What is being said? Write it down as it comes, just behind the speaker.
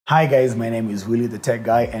Hi guys, my name is Willie the Tech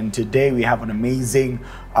Guy, and today we have an amazing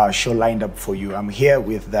show lined up for you. I'm here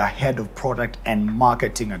with the head of product and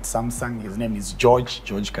marketing at Samsung. His name is George.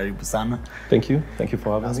 George, karibu sana. Thank you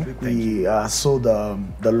for having me. We saw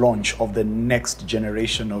the launch of the next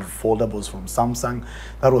generation of foldables from Samsung.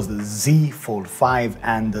 That was the Z Fold 5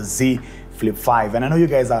 and the Z Flip 5. And I know you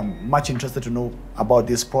guys are much interested to know about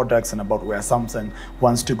these products and about where Samsung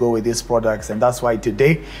wants to go with these products. And that's why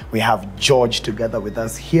today we have George together with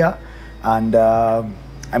us here. And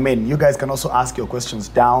I mean, you guys can also ask your questions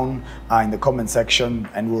down in the comment section,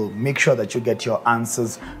 and we'll make sure that you get your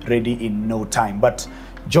answers ready in no time. But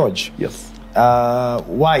George, yes,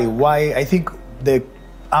 why? I think the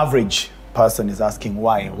average person is asking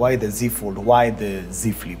why the Z Fold, why the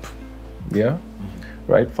Z Flip? Yeah.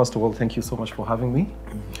 Right. First of all, thank you so much for having me.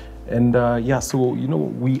 And yeah, so, you know,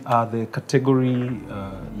 we are the category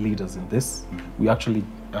leaders in this. We actually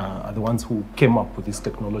are the ones who came up with this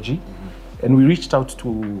technology. And we reached out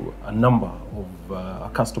to a number of our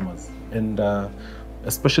customers. And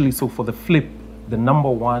especially so for the Flip, the number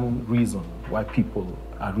one reason why people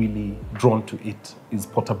are really drawn to it is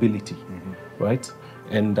portability, right?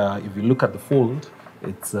 And if you look at the Fold,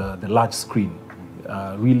 it's the large screen.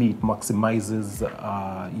 Really, it maximizes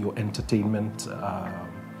your entertainment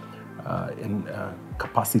and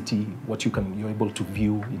capacity, what you're able to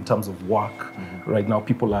view in terms of work. Right now,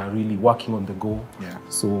 people are really working on the go,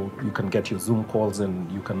 so you can get your Zoom calls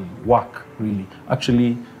and you can work really.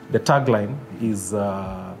 Actually, the tagline is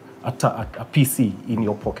a PC in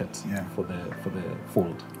your pocket for the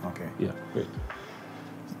Fold. Okay. Yeah, great.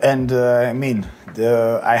 And I mean,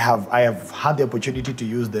 I have had the opportunity to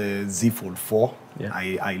use the Z Fold 4. Yeah.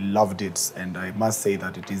 I loved it, and I must say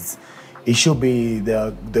that it should be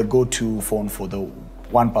the go-to phone for the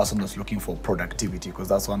one person that's looking for productivity, because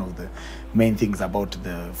that's one of the main things about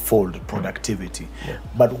the Fold, productivity. Yeah.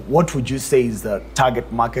 But what would you say is the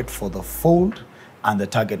target market for the Fold and the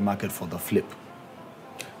target market for the Flip?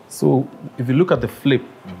 So if you look at the Flip,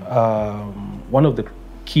 one of the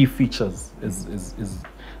key features is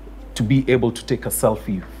to be able to take a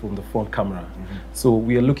selfie from the front camera. So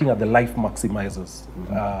we are looking at the life maximizers,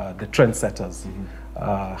 the trendsetters,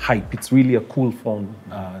 hype. It's really a cool phone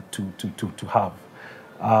to have.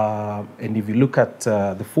 And if you look at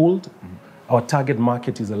the Fold, our target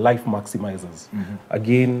market is the life maximizers.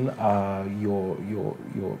 Again, your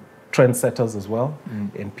trendsetters as well,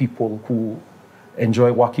 and people who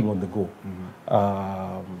enjoy working on the go.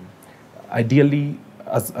 Ideally,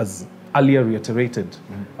 as earlier reiterated,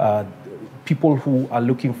 people who are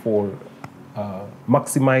looking for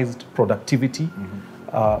maximized productivity,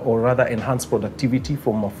 or rather enhanced productivity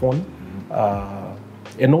from a phone,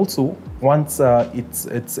 and also once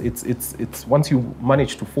once you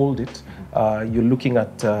manage to fold it, you're looking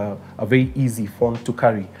at a very easy phone to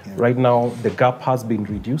carry. Right now, the gap has been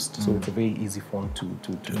reduced, so it's a very easy phone to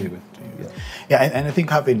play with. Yeah, and I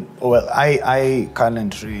think I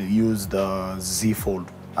currently use the Z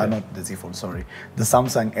Fold. Not the Z Fold, sorry. The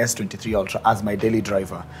Samsung S23 Ultra as my daily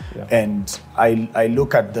driver. And I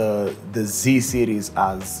look at the Z series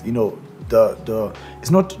as, you know, it's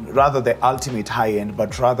not rather the ultimate high end,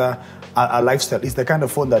 but rather a lifestyle. It's the kind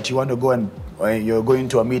of phone that you want to go and you're going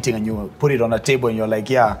to a meeting and you put it on a table and you're like,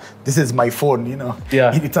 yeah, this is my phone, you know.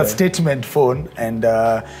 It's a statement phone, and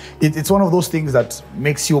it's one of those things that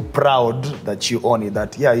makes you proud that you own it,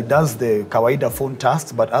 that it does the kawaida phone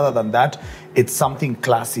tasks, but other than that, it's something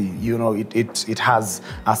classy, you know. It has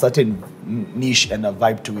a certain niche and a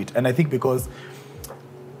vibe to it. And I think because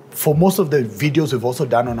for most of the videos we've also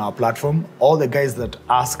done on our platform, all the guys that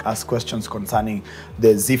ask us questions concerning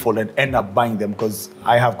the Z Fold and end up buying them, because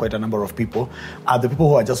I have quite a number of people, are the people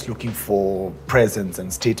who are just looking for presence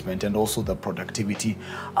and statement and also the productivity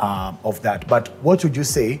of that. But what would you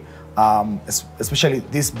say, especially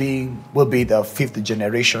this will be the 5th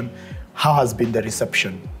generation, how has been the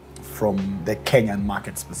reception from the Kenyan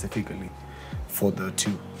market specifically for the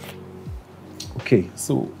two? Okay,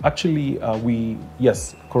 so actually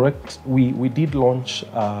yes, correct. We did launch,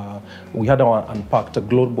 we had our Unpacked, a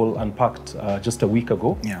global Unpacked just a week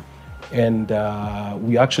ago. And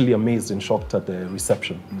we actually amazed and shocked at the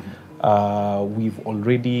reception. We've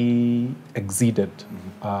already exceeded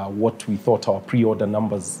what we thought our pre-order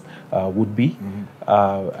numbers would be.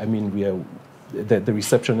 I mean, the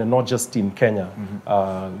reception, and not just in Kenya,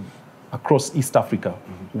 across East Africa,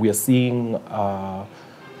 we are seeing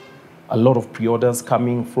a lot of pre-orders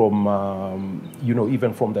coming from, you know,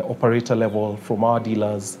 even from the operator level, from our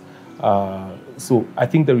dealers. So I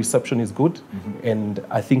think the reception is good, and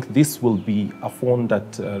I think this will be a phone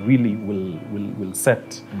that really will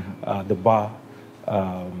set the bar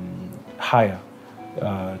higher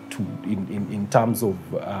in terms of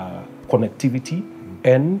connectivity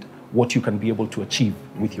and what you can be able to achieve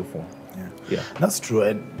with your phone. Yeah, that's true.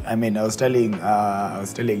 And I mean, I was telling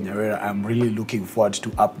Nyawera, I'm really looking forward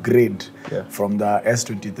to upgrade from the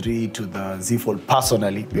S23 to the Z Fold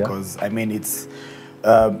personally, because I mean, it's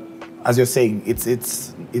as you're saying,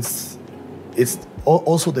 it's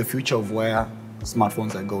also the future of where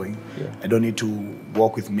smartphones are going. I don't need to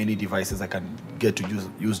work with many devices. I can get to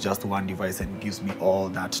use just one device, and it gives me all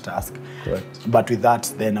that task. Correct. But with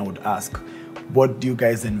that, then I would ask, what do you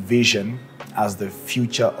guys envision as the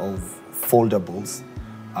future of foldables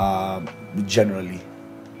generally?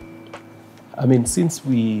 I mean, since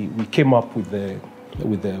we came up with the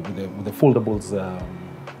foldables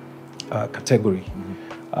category,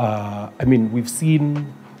 I mean,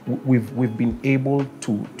 we've been able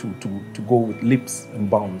to go with leaps and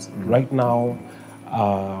bounds. Right now,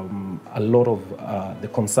 a lot of the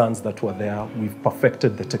concerns that were there, we've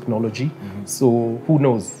perfected the technology. So who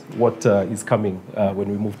knows what is coming when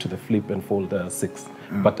we move to the Flip and Fold 6.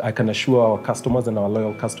 But I can assure our customers and our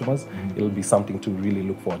loyal customers, it'll be something to really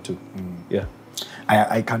look forward to. Yeah.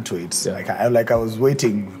 I can't wait. I was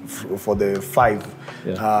waiting for the 5,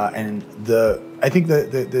 and I think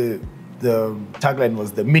the tagline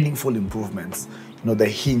was the meaningful improvements. You know, the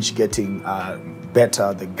hinge getting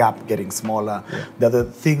better, the gap getting smaller. They're the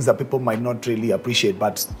things that people might not really appreciate,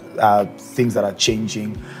 but things that are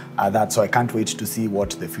changing. So I can't wait to see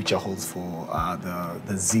what the future holds for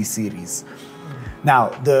the Z series. Now,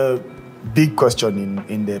 the big question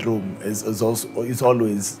in the room is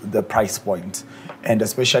always the price point, and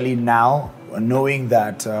especially now, knowing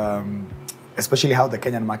that, especially how the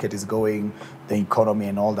Kenyan market is going, the economy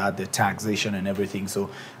and all that, the taxation and everything.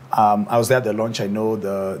 So I was there at the launch. I know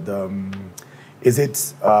is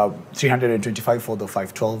it 325 for the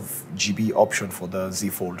 512 GB option for the Z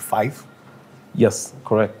Fold 5? Yes,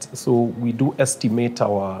 correct. So we do estimate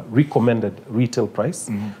our recommended retail price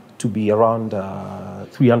to be around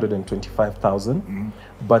 325,000.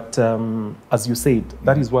 But as you said,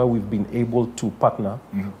 that is why we've been able to partner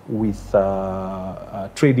with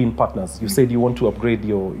trade-in partners. You said you want to upgrade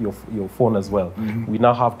your phone as well. We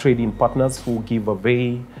now have trade-in partners who give a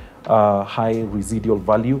very high residual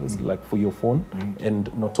value, like for your phone.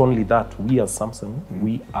 And not only that, we as Samsung,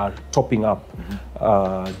 we are topping up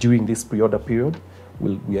during this pre-order period.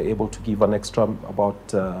 We are able to give an extra about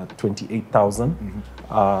 28,000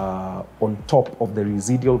 on top of the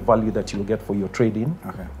residual value that you'll get for your trade-in.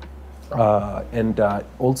 And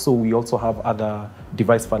we also have other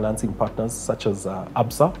device financing partners such as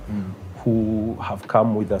ABSA, who have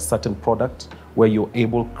come with a certain product where you're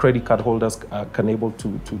able, credit card holders can able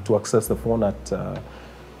to access the phone at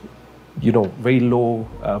very low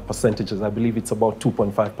percentages. I believe it's about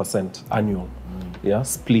 2.5% annual.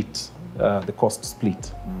 Split. The cost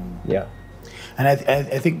split. And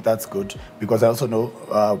I think that's good, because I also know,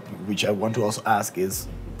 which I want to also ask is,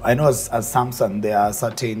 I know as Samsung there are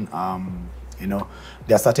certain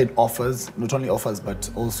there are certain offers, not only offers but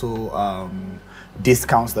also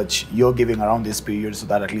discounts that you're giving around this period, so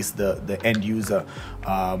that at least the end user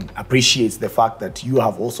appreciates the fact that you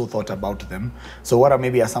have also thought about them. So what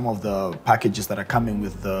are some of the packages that are coming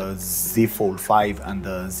with the Z Fold 5 and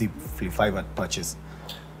the Z Flip 5 at purchase?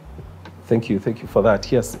 Thank you for that.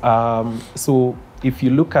 Yes. So if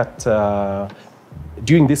you look at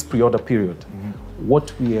during this pre-order period,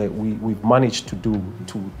 what we've managed to do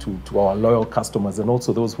to our loyal customers and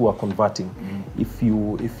also those who are converting, if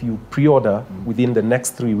you pre-order within the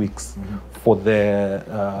next 3 weeks for the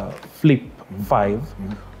Flip 5,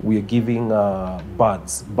 we are giving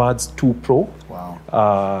Buds 2 Pro.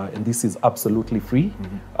 Wow. And this is absolutely free.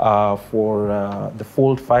 For the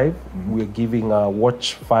Fold 5, we are giving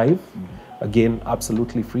Watch 5. Again,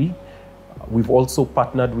 absolutely free. We've also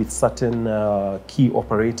partnered with certain key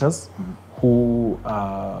operators who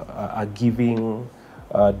are giving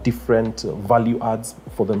different value adds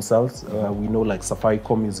for themselves. We know like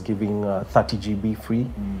Safaricom is giving 30 GB free.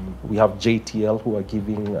 We have JTL who are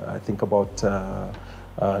giving, I think, about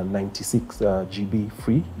 96 GB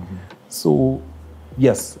free. So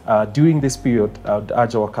yes, during this period, I would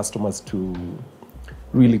urge our customers to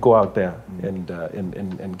really go out there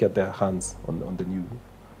and get their hands on the new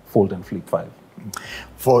Fold and Flip 5.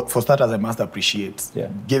 For starters, I must appreciate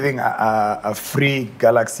giving a free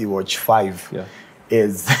Galaxy Watch 5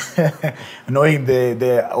 is knowing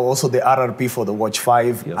also the RRP for the Watch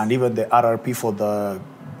 5 and even the RRP for the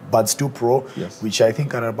Buds 2 Pro, which I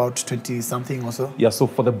think are about 20 something or so. Yeah, so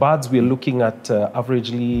for the Buds, we're looking at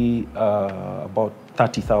averagely about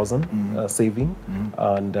 30,000 saving,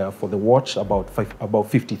 and for the watch about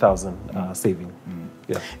 50,000 saving.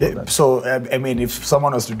 Yeah. So, I mean, if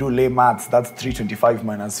someone was to do lay maths, that's 325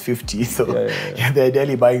 minus 50. So they're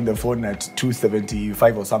ideally buying the phone at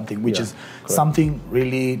 275 or something, which is something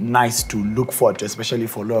really nice to look forward to, especially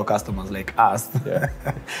for loyal customers like us. Yeah.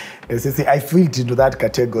 I fit into that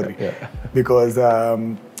category because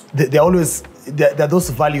they're always, they're those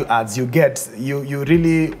value adds you get. You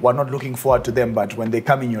really were not looking forward to them, but when they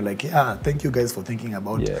come in, you're like, yeah, thank you guys for thinking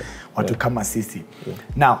about what to come assist you.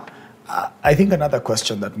 Now, I think another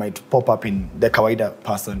question that might pop up in the kawaida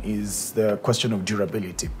person is the question of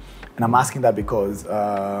durability. And I'm asking that because,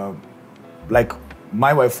 like,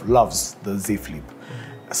 my wife loves the Z Flip.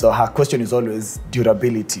 So her question is always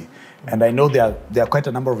durability. And I know there are quite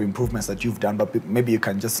a number of improvements that you've done, but maybe you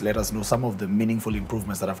can just let us know some of the meaningful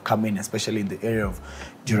improvements that have come in, especially in the area of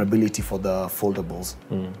durability for the foldables.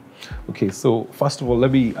 Okay, so first of all,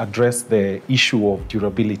 let me address the issue of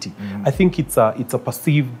durability. I think it's a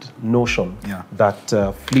perceived notion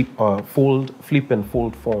that flip and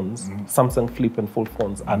fold phones, Samsung flip and fold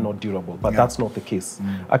phones are not durable, but that's not the case.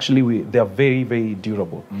 Actually, they are very, very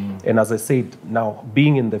durable. And as I said, now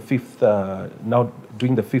being in the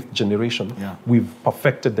doing the fifth generation, we've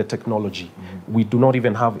perfected the technology. We do not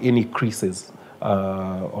even have any creases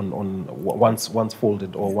on once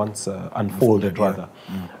folded or once unfolded rather.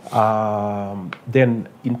 Then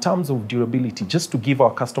in terms of durability, just to give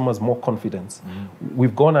our customers more confidence,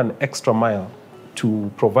 we've gone an extra mile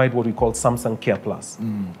to provide what we call Samsung Care Plus.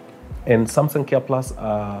 And Samsung Care Plus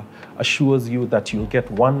assures you that you'll get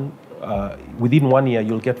within 1 year,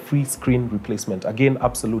 you'll get free screen replacement. Again,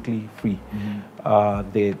 absolutely free.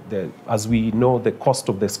 As we know, the cost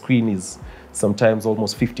of the screen is sometimes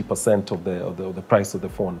almost 50% of the price of the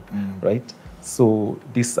phone, right? So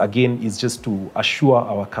this, again, is just to assure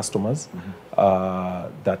our customers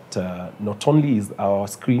that not only is our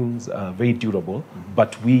screens very durable,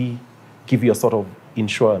 but we give you a sort of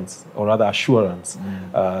insurance or rather assurance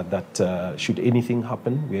that should anything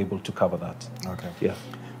happen, we're able to cover that. Okay. Yeah.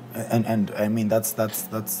 And I mean, that's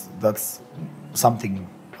something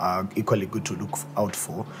equally good to look out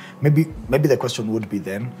for. Maybe the question would be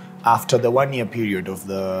then, after the 1 year period of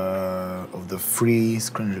the free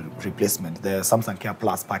screen replacement, the Samsung Care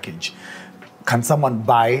Plus package, can someone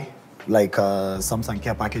buy like a Samsung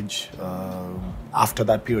Care package after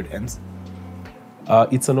that period ends?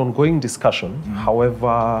 It's an ongoing discussion.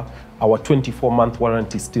 However, our 24-month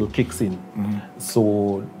warranty still kicks in.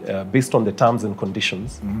 So based on the terms and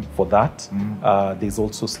conditions for that, there's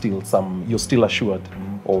also still you're still assured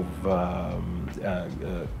of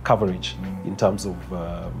coverage in terms of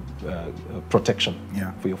protection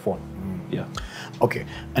for your phone. Yeah. Okay.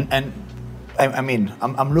 And I mean,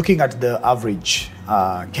 I'm looking at the average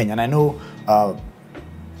Kenyan. I know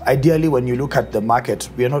ideally, when you look at the market,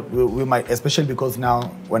 we might, especially because now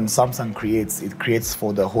when Samsung creates, it creates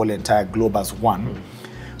for the whole entire globe as one.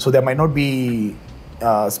 So there might not be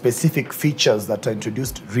specific features that are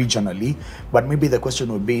introduced regionally, but maybe the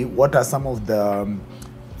question would be, what are some of the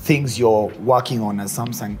things you're working on as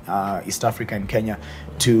Samsung East Africa and Kenya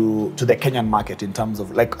to the Kenyan market in terms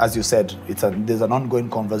of, like, as you said, there's an ongoing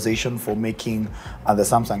conversation for making the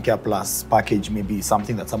Samsung Care Plus package maybe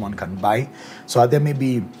something that someone can buy. So are there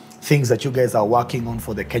maybe things that you guys are working on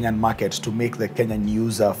for the Kenyan market to make the Kenyan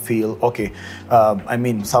user feel, okay, I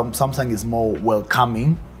mean, Samsung is more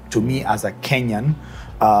welcoming to me as a Kenyan,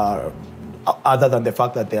 other than the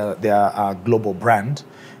fact that they are a global brand,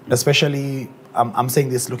 especially I'm saying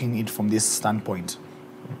this looking at it from this standpoint.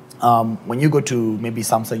 When you go to maybe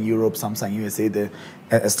Samsung Europe, Samsung USA, the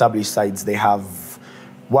established sites, they have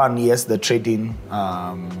one, yes, the trading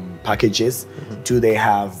packages. Two, they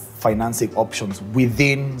have financing options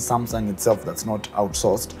within Samsung itself that's not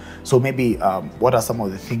outsourced. So maybe what are some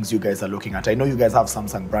of the things you guys are looking at? I know you guys have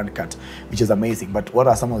Samsung brand card, which is amazing, but what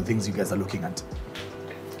are some of the things you guys are looking at?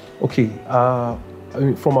 Okay. I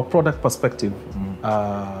mean, from a product perspective,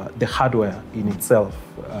 the hardware in itself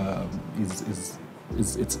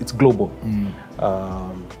it's global.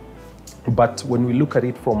 But when we look at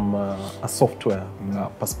it from a software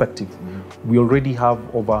perspective, we already have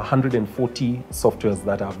over 140 softwares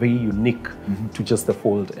that are very unique to just the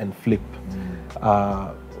fold and flip.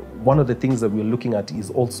 One of the things that we're looking at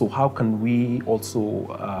is also how can we also,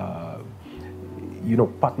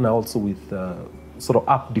 partner also with sort of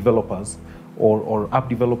app developers, or app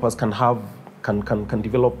developers can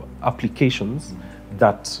develop applications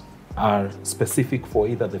that are specific for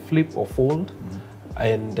either the flip or fold,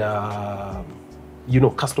 and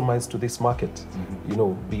customized to this market.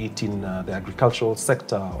 Be it in the agricultural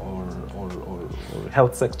sector or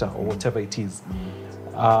health sector or whatever it is.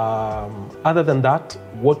 Other than that,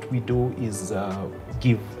 what we do is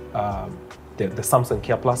give the the Samsung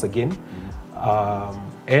Care Plus again.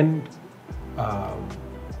 And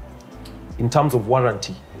in terms of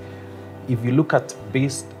warranty, if you look at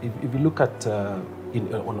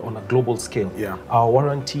on a global scale, our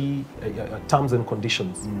warranty terms and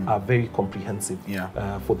conditions are very comprehensive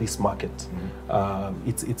for this market.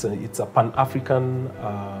 It's a Pan-African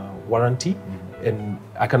warranty, and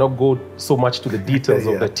I cannot go so much to the details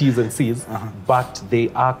of the T's and C's, but they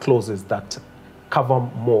are clauses that cover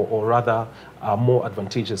more, or rather are more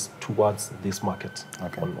advantageous towards this market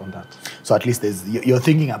on that. So at least you're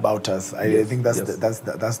thinking about us. I think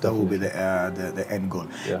that will be the end goal.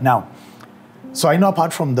 Now, so I know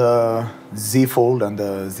apart from the Z Fold and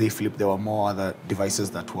the Z Flip, there were more other devices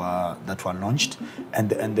that were launched, and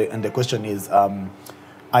the question is,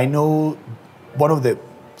 I know one of the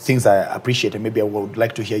things I appreciate, and maybe I would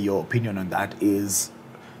like to hear your opinion on that, is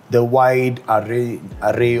the wide array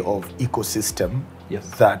of ecosystem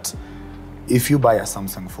that if you buy a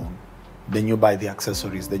Samsung phone, then you buy the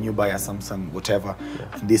accessories, then you buy a Samsung whatever,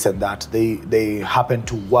 this and that, they happen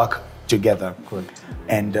to work together. Correct.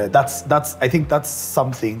 And I think that's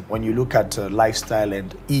something when you look at lifestyle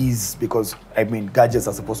and ease, because I mean gadgets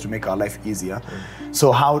are supposed to make our life easier.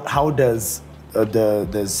 So how does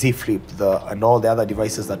the Z Flip and all the other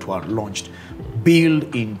devices that were launched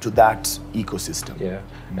build into that ecosystem?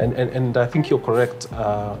 And I think you're correct.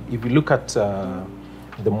 If you look at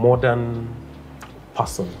the modern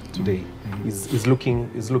person today, is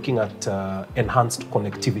looking at enhanced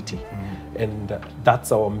connectivity, and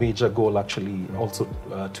that's our major goal actually also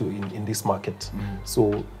in this market.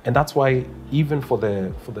 So, and that's why even for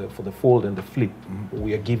the Fold and the Flip,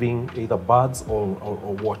 we are giving either buds or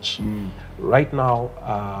watch. Right now,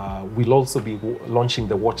 we'll also be launching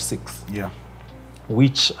the Watch 6,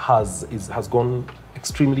 which has gone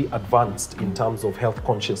extremely advanced in terms of health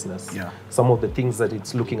consciousness. Some of the things that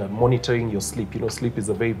it's looking at, monitoring your sleep. You know, sleep is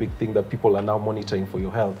a very big thing that people are now monitoring for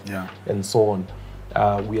your health, and so on.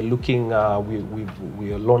 We are looking.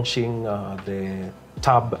 We are launching the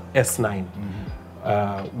Tab S9,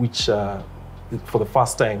 which for the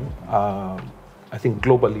first time, I think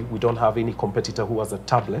globally, we don't have any competitor who has a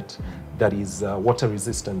tablet that is water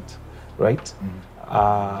resistant, right?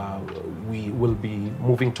 We will be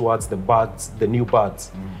moving towards the buds, the new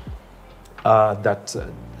buds. That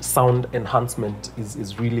sound enhancement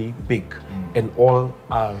is really big, and all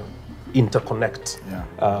are interconnect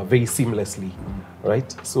very seamlessly,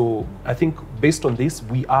 right? So I think based on this,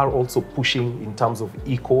 we are also pushing in terms of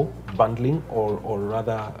eco bundling, or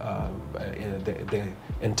rather the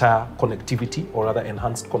entire connectivity, or rather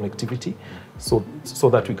enhanced connectivity, so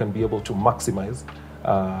that we can be able to maximize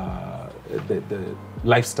the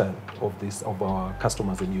lifestyle of our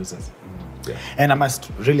customers and users. And I must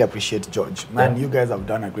really appreciate George. Man, you guys have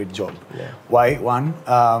done a great job. Why? One,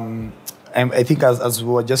 I think as we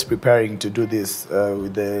were just preparing to do this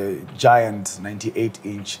with the giant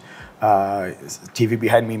 98-inch TV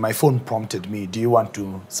behind me, my phone prompted me, do you want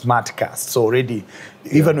to smartcast? So already,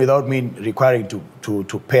 even without me requiring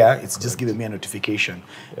to pair, it's just giving me a notification.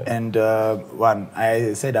 And one,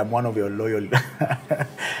 I said I'm one of your loyal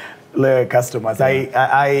customers.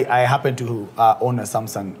 I happen to own a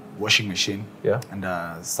Samsung washing machine and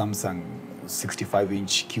a Samsung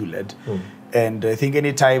 65-inch QLED. And I think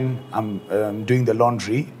anytime I'm doing the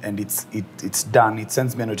laundry and it's done, it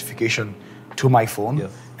sends me a notification to my phone.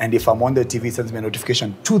 And if I'm on the TV, it sends me a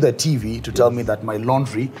notification to the TV to tell me that my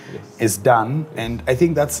laundry is done. And I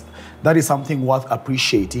think that is something worth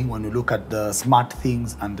appreciating when you look at the smart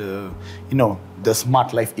things and the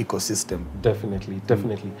smart life ecosystem. Definitely.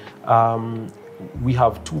 We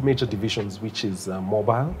have two major divisions, which is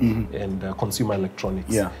mobile and consumer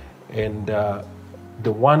electronics. And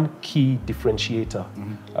the one key differentiator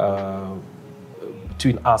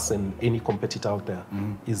between us and any competitor out there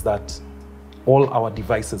is that all our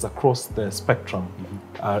devices across the spectrum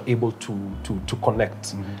are able to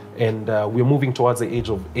connect. And we're moving towards the age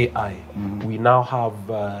of AI. We now have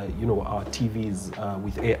our TVs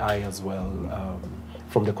with AI as well.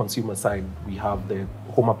 From the consumer side, we have the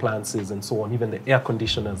home appliances and so on, even the air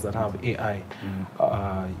conditioners that have AI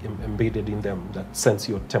embedded in them that sense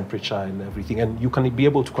your temperature and everything. And you can be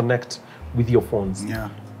able to connect with your phones.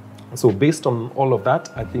 So based on all of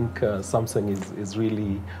that, I think Samsung is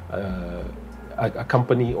really a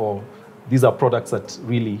company, or these are products that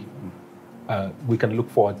really we can look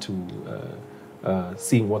forward to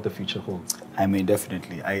seeing what the future holds. I mean,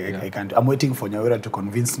 definitely. I can't. I'm waiting for Nyawera to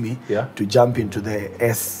convince me to jump into the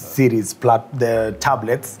S series, the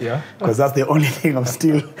tablets, because that's the only thing I'm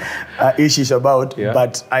still ishish about.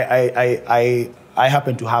 But I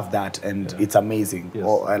happen to have that, and it's amazing.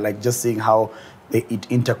 Or I like just seeing how it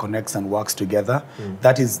interconnects and works together.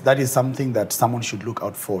 That is something that someone should look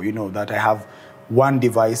out for. You know, that I have one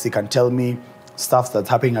device, it can tell me stuff that's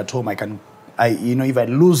happening at home. You know, if I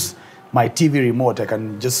lose my TV remote, I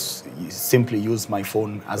can just simply use my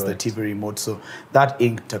phone as the TV remote. So that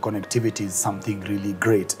interconnectivity is something really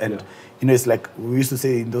great. And you know, it's like we used to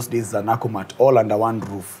say in those days, Zanakumat, all under one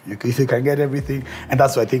roof. If you can get everything, and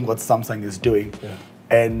that's what I think what Samsung is doing. Yeah.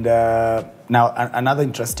 And now another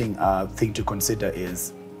interesting thing to consider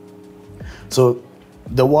is, so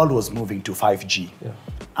the world was moving to 5G. Yeah.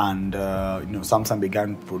 And you know, Samsung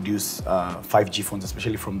began to produce 5G phones,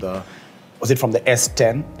 especially from the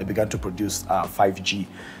S10? They began to produce 5G.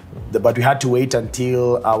 But we had to wait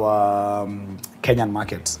until our Kenyan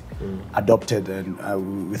market adopted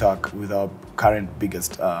and with our current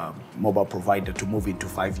biggest mobile provider to move into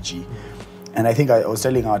 5G. And I think I was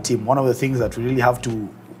telling our team, one of the things that we really have to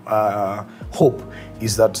hope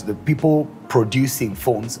is that the people producing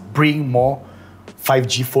phones bring more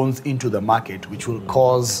 5G phones into the market, which will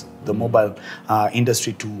cause the mobile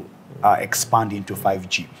industry to expand into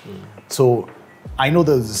 5G. So I know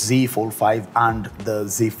the Z Fold 5 and the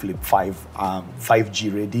Z Flip 5 are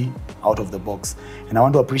 5G ready out of the box. And I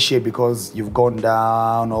want to appreciate because you've gone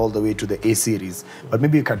down all the way to the A series. But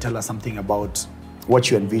maybe you can tell us something about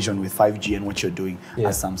what you envision with 5G and what you're doing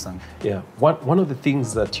as Samsung. Yeah, one of the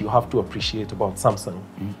things that you have to appreciate about Samsung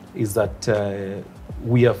is that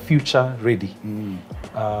we are future ready.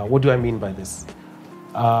 What do I mean by this?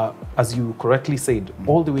 As you correctly said,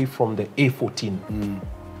 all the way from the A14,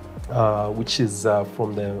 which is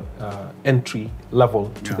from the entry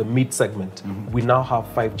level to the mid segment, we now have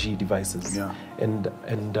 5G devices. And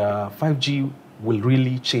 5G will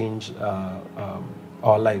really change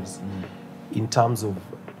our lives in terms of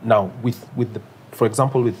now with the, for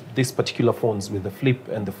example, with these particular phones, with the Flip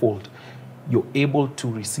and the Fold, you're able to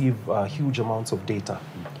receive huge amounts of data.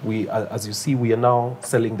 We, as you see, we are now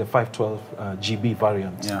selling the 512 GB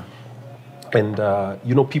variant. And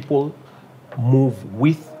you know, people move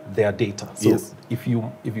with their data. So if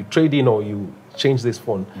you trade in or you change this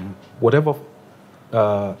phone, whatever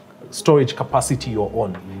storage capacity you're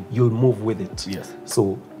on, you'll move with it.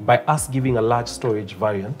 So by us giving a large storage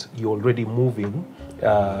variant, you're already moving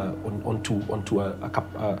onto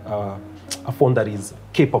a phone that is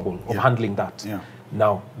capable of handling that.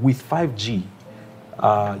 Now, with 5G,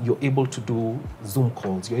 you're able to do Zoom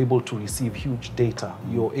calls, you're able to receive huge data,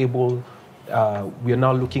 you're able, we are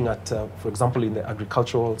now looking at, for example, in the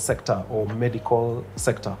agricultural sector or medical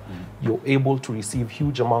sector, you're able to receive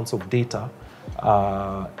huge amounts of data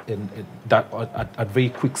and that at very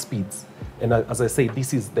quick speeds. And as I say,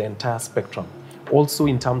 this is the entire spectrum. Also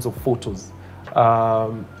in terms of photos,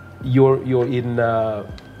 you're in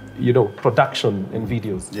you know, production and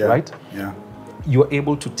videos, right? You're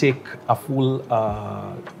able to take a full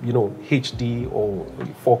you know, HD or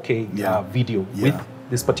 4K video with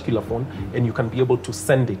this particular phone, and you can be able to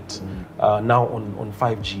send it now on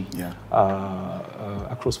 5G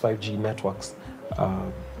across 5G networks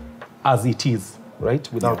as it is,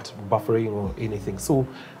 right, without buffering or anything. So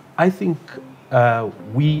I think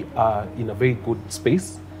we are in a very good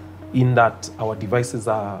space in that our devices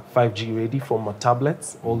are 5G ready, from our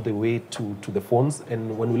tablets all the way to the phones.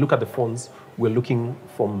 And when we look at the phones, we're looking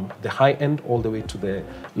from the high end all the way to the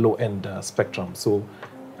low end spectrum. So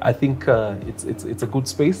I think it's a good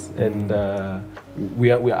space, and we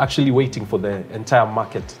are actually waiting for the entire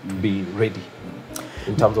market to be ready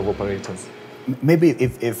in terms of operators. Maybe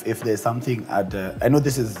if there's something at I know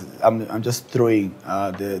this is I'm just throwing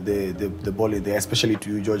the ball in there, especially to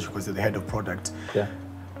you, George, because you're the head of product.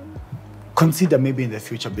 Consider maybe in the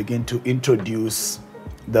future begin to introduce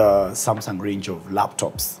the Samsung range of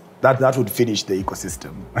laptops. That would finish the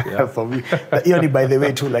ecosystem for me. Only by the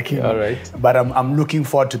way too, like but I'm looking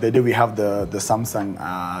forward to the day we have the Samsung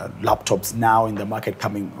laptops now in the market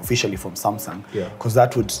coming officially from Samsung, because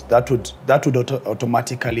that would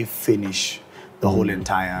automatically finish the whole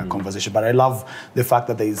entire conversation. But I love the fact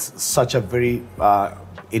that there is such a very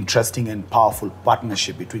interesting and powerful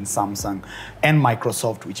partnership between Samsung and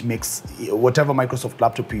Microsoft, which makes whatever Microsoft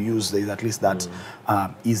laptop you use, there is at least that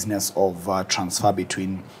easiness of transfer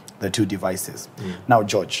between the two devices. Now,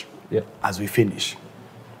 George, as we finish,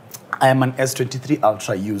 I am an S23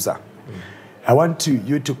 Ultra user. I want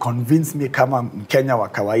you to convince me kama Mkenya wa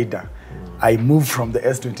kawaida, I move from the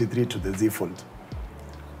S23 to the Z Fold.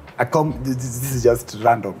 This is just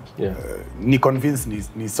random. Ni convince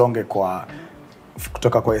nisonge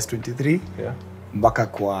kutoka kwa S23 mpaka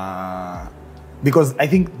kwa because I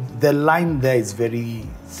think the line there is very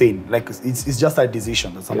thin. Like it's just a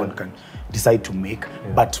decision that someone can decide to make.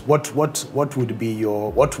 But what would be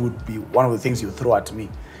one of the things you throw at me?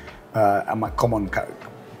 I'm a common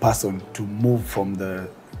person to move from the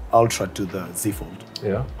Ultra to the Z Fold.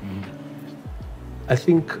 Yeah. I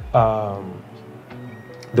think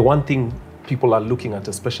the one thing people are looking at,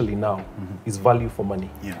 especially now, is value for money.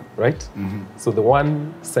 Yeah. Right? So the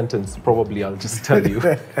one sentence probably I'll just tell you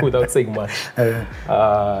without saying much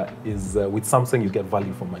is with Samsung you get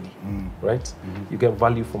value for money. Right? You get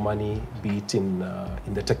value for money, be it in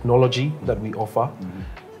the technology that we offer,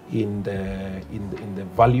 in the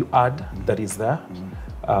value add that is there,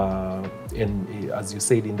 and as you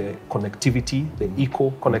said, in the connectivity, the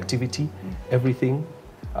eco connectivity, everything.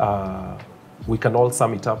 We can all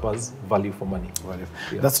sum it up as value for money.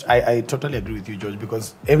 I totally agree with you, George,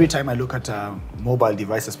 because every time I look at a mobile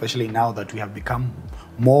device, especially now that we have become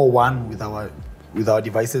more one with our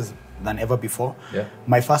devices than ever before,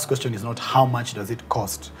 my first question is not how much does it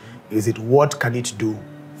cost, is it what can it do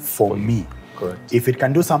for me? Correct. If it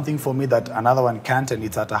can do something for me that another one can't, and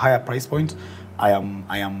it's at a higher price point, I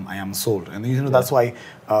am sold. And you know that's why,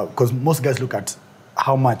 because most guys look at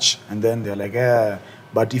how much, and then they're like,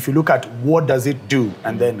 but if you look at what does it do,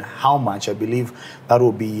 and then how much, I believe that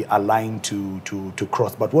will be a line to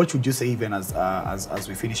cross. But what would you say, even as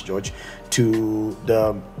we finish, George, to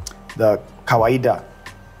the kawaida,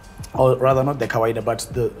 or rather not the kawaida, but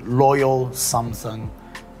the loyal Samsung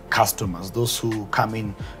customers, those who come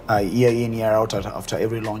in year in, year out after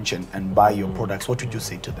every launch and buy your products? What would you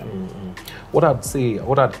say to them? What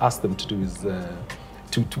I'd ask them to do is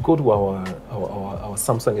to go to our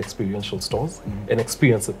Samsung experiential stores and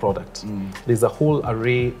experience the product. There's a whole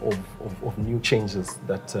array of new changes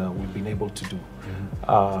that we've been able to do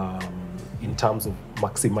in terms of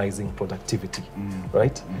maximizing productivity,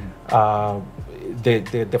 right?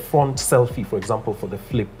 The front selfie, for example, for the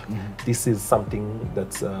Flip, this is something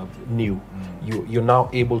that's new. You're now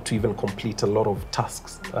able to even complete a lot of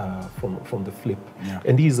tasks from the Flip.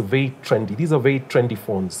 And these are very trendy. These are very trendy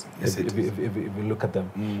phones, if you look at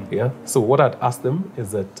them. Yeah. So what I'd ask them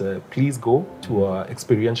is that please go to our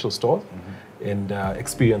experiential store and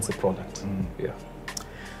experience the product. Yeah.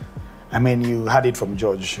 I mean, you had it from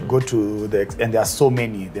George. Go to and there are so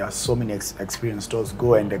many experience stores.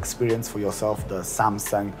 Go and experience for yourself the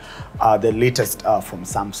Samsung, the latest from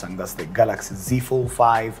Samsung. That's the Galaxy Z Fold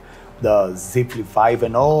 5, the Z Flip 5,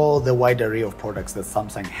 and all the wide array of products that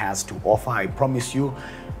Samsung has to offer. I promise you,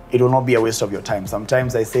 it will not be a waste of your time.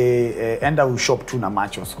 Sometimes I say, enda ushop tu na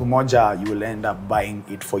macho. Siku moja, you will end up buying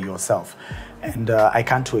it for yourself. And I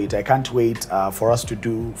can't wait. I can't wait for us to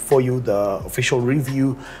do for you the official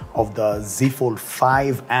review of the Z Fold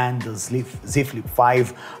 5 and the Z Flip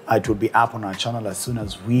 5. It will be up on our channel as soon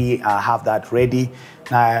as we have that ready.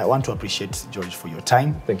 Now, I want to appreciate George for your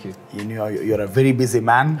time. Thank you. You know, you're a very busy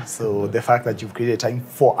man, so the fact that you've created time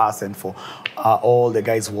for us and for all the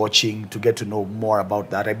guys watching to get to know more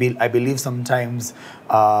about that. I believe sometimes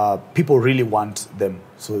people really want them,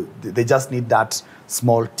 so they just need that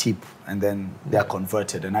small tip, and then they are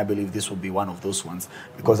converted. And I believe this will be one of those ones,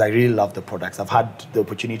 because I really love the products. I've had the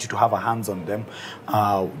opportunity to have a hands on them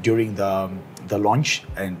during the launch,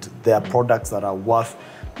 and they are products that are worth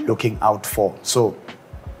looking out for. So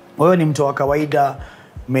wewe ni mtu wa kawaida,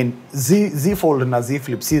 I mean, Z Fold na Z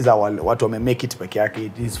Flip si za watu wame make it peke yake.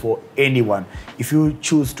 It is for anyone. If you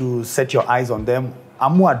choose to set your eyes on them,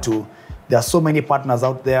 amua tu. There are so many partners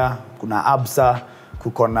out there. Kuna Absa,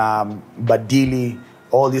 kukona Badili,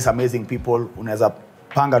 all these amazing people. Unaweza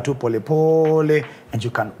panga tu pole pole, and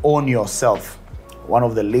you can own yourself one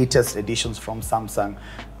of the latest editions from Samsung.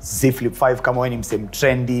 Z Flip 5, kama wewe ni mse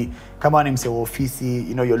trendy, kama wewe ni mse ofisi,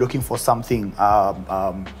 you know, you're looking for something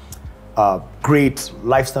great,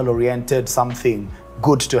 lifestyle oriented, something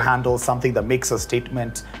good to handle, something that makes a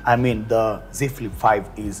statement. I mean, the Z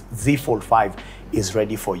Fold 5 is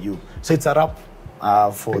ready for you. So it's a wrap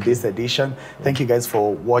for this edition. Thank you guys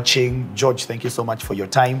for watching. George, thank you so much for your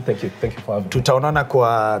time. Thank you for having me. Tutaonana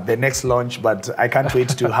kwa the next launch, but I can't wait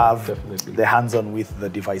to have the hands-on with the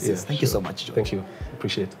devices. Thank you so much, George. Thank you.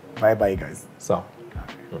 Appreciate it. Bye-bye, guys. So.